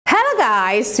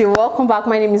guys, you're welcome back.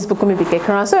 My name is Bukumi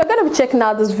Bikekran. So we're going to be checking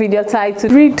out this video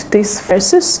titled Read These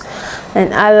Verses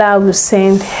and Allah Will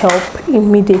Send Help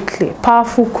Immediately.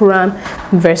 Powerful Quran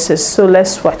verses. So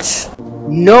let's watch.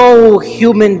 No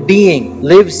human being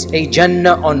lives a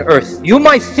Jannah on earth. You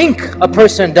might think a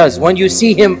person does when you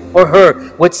see him or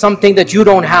her with something that you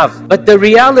don't have. But the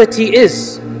reality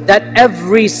is that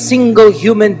every single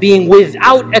human being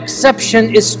without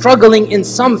exception is struggling in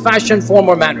some fashion, form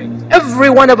or manner. Every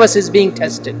one of us is being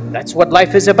tested. That's what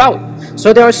life is about.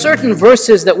 So there are certain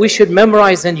verses that we should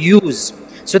memorize and use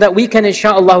so that we can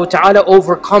insha'Allah ta'ala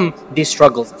overcome these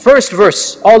struggles. First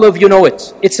verse, all of you know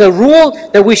it. It's a rule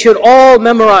that we should all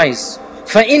memorize.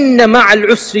 فَإِنَّ مَعَ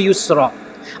الْعُسْرِ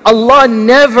يُسْرًا. Allah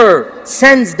never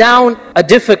sends down a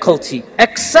difficulty,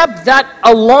 except that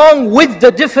along with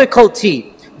the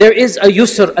difficulty, there is a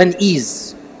yusr, an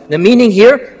ease. The meaning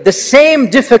here, the same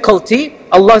difficulty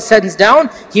Allah sends down,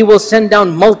 He will send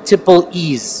down multiple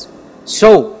ease.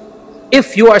 So,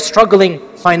 if you are struggling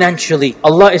financially,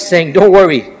 Allah is saying, don't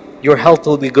worry, your health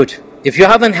will be good. If you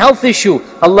have a health issue,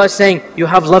 Allah is saying, you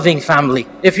have loving family.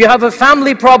 If you have a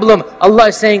family problem, Allah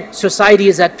is saying, society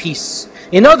is at peace.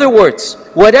 In other words,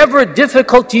 whatever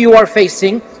difficulty you are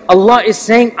facing, Allah is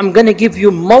saying, I'm going to give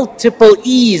you multiple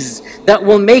ease that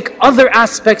will make other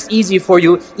aspects easy for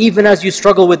you, even as you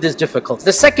struggle with this difficulty.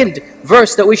 The second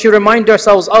verse that we should remind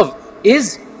ourselves of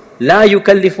is, لا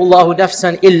يكلف الله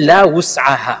نفسا إلا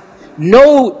وسعها.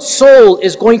 No soul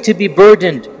is going to be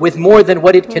burdened with more than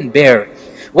what it can bear.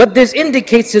 What this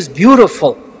indicates is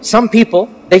beautiful. Some people,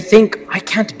 they think, I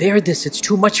can't bear this, it's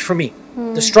too much for me.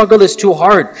 The struggle is too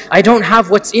hard. I don't have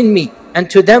what's in me. And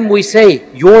to them we say,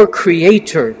 your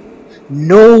Creator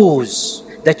knows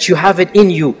that you have it in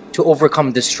you to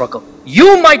overcome this struggle.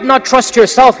 You might not trust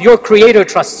yourself, your Creator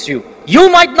trusts you. You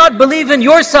might not believe in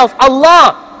yourself,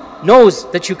 Allah knows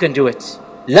that you can do it.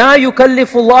 لا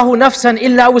يكلف الله نفسا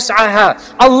إلا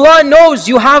وسعها. Allah knows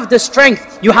you have the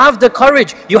strength, you have the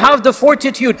courage, you have the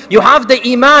fortitude, you have the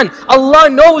iman. Allah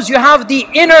knows you have the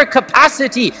inner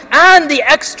capacity and the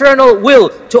external will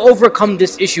to overcome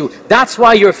this issue. That's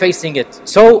why you're facing it.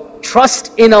 So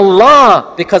trust in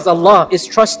Allah, because Allah is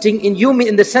trusting in you,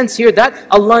 in the sense here that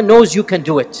Allah knows you can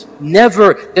do it.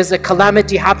 Never does a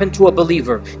calamity happen to a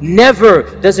believer. Never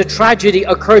does a tragedy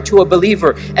occur to a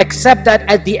believer, except that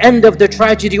at the end of the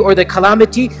tragedy or the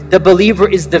calamity, the believer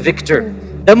is the victor.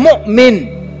 The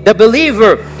mu'min, the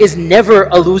believer, is never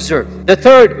a loser. The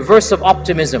third verse of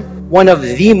optimism, one of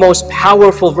the most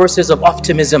powerful verses of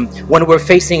optimism when we're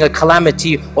facing a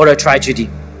calamity or a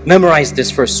tragedy. Memorize this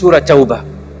verse, Surah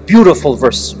Tawbah. Beautiful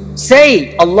verse.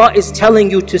 Say, Allah is telling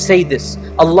you to say this.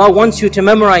 Allah wants you to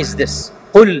memorize this.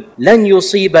 قُلْ لَنْ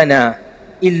يُصِيبَنَا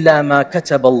إِلَّا مَا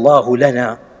كَتَبَ اللَّهُ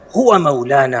لَنَا هُوَ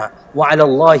مَوْلَانَا وَعَلَى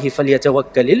اللَّهِ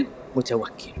فَلْيَتَوَكَّلِ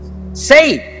الْمُتَوَكِّلُونَ.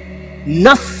 Say,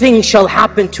 nothing shall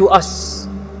happen to us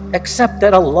except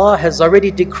that Allah has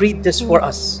already decreed this for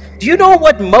us. Do you know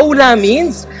what Mawla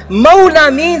means?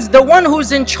 Mawla means the one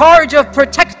who's in charge of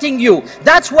protecting you.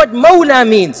 That's what Mawla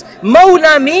means.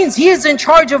 Mawla means He is in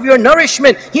charge of your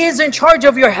nourishment. He is in charge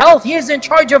of your health. He is in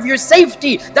charge of your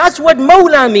safety. That's what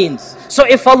Mawla means. So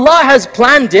if Allah has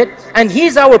planned it and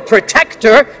He's our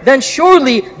protector, then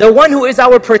surely the one who is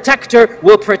our protector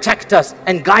will protect us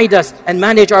and guide us and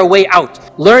manage our way out.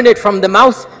 Learn it from the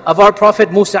mouth of our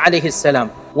Prophet Musa alayhi salam.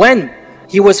 When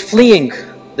he was fleeing,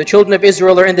 the children of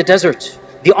Israel are in the desert.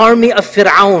 The army of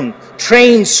Fir'aun,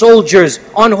 trained soldiers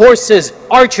on horses,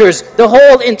 archers, the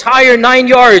whole entire 9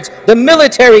 yards. The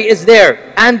military is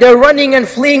there. And they're running and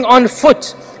fleeing on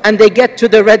foot. And they get to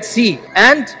the Red Sea.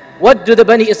 And what do the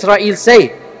Bani Israel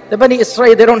say? The Bani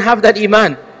Israel, they don't have that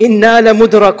iman. Inna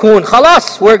lamudrakun.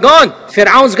 Khalas, we're gone.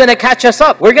 Fir'aun's gonna catch us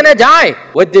up. We're gonna die.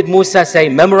 What did Musa say?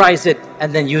 Memorize it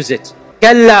and then use it.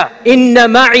 Kalla inna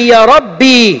ma'iya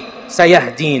rabbi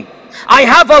sayahdeen. I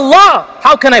have Allah.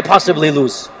 How can I possibly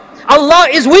lose? Allah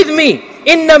is with me.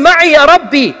 Inna ma'iya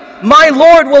rabbi. My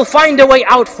Lord will find a way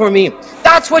out for me.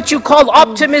 That's what you call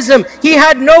optimism. He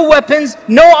had no weapons,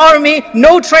 no army,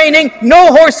 no training,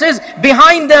 no horses.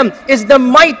 Behind them is the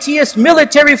mightiest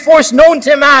military force known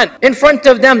to man. In front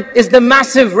of them is the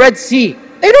massive Red Sea.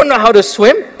 They don't know how to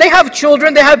swim. They have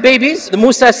children, they have babies. The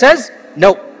Musa says,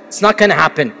 no, it's not going to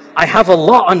happen. I have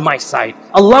Allah on my side.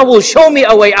 Allah will show me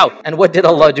a way out. And what did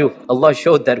Allah do? Allah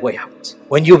showed that way out.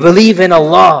 When you believe in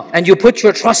Allah and you put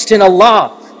your trust in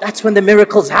Allah, that's when the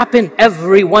miracles happen.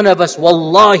 Every one of us,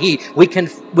 wallahi, we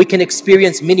can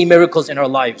experience many miracles in our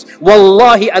lives.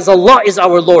 Wallahi, as Allah is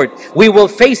our Lord, we will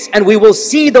face and we will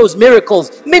see those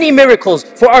miracles, many miracles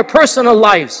for our personal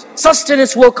lives.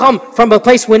 Sustenance will come from a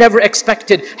place we never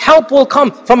expected. Help will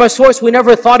come from a source we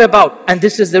never thought about. And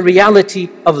this is the reality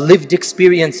of lived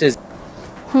experiences.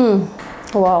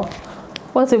 Wow,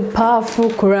 what a powerful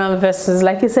Quran verses.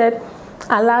 Like he said,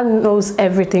 Allah knows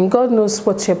everything. God knows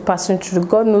what you're passing through.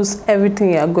 God knows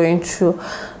everything you're going through.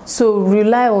 So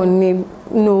rely on Him.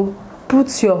 You know,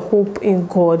 put your hope in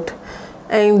God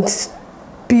and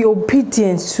be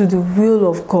obedient to the will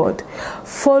of God.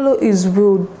 Follow His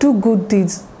will. Do good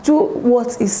deeds. Do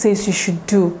what He says you should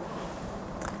do.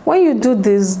 When you do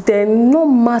this, then no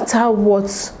matter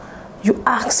what you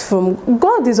ask from,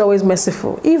 God is always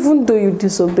merciful. Even though you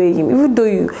disobey Him, even though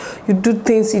you do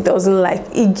things He doesn't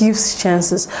like, He gives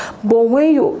chances. But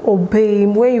when you obey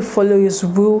Him, when you follow His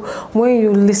will, when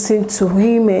you listen to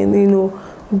Him and, you know,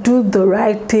 do the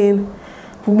right thing,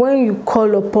 when you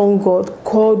call upon God,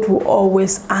 God will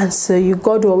always answer you.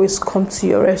 God will always come to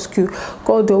your rescue.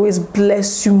 God will always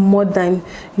bless you more than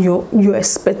your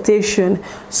expectation.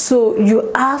 So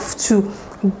you have to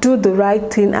do the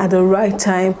right thing at the right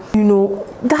time. You know,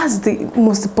 that's the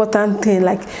most important thing.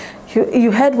 Like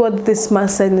you heard what this man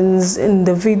said in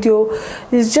the video.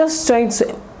 He's just trying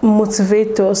to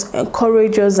motivate us,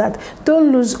 encourage us that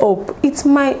don't lose hope. It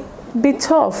might be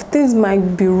tough, things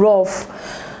might be rough,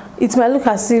 it might look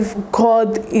as if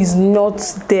God is not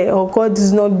there, or God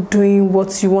is not doing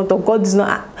what you want, or God is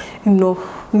not, you know,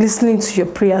 listening to your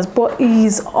prayers, but He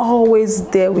is always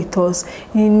there with us.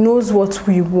 He knows what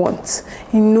we want.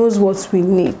 He knows what we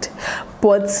need.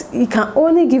 But He can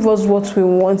only give us what we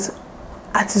want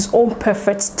at His own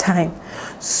perfect time.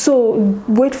 So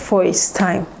wait for His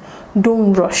time.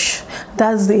 Don't rush.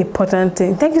 That's the important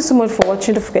thing. Thank you so much for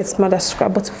watching. Don't forget to smash that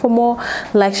subscribe button for more.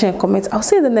 Like, share, and comment. I'll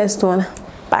see you in the next one.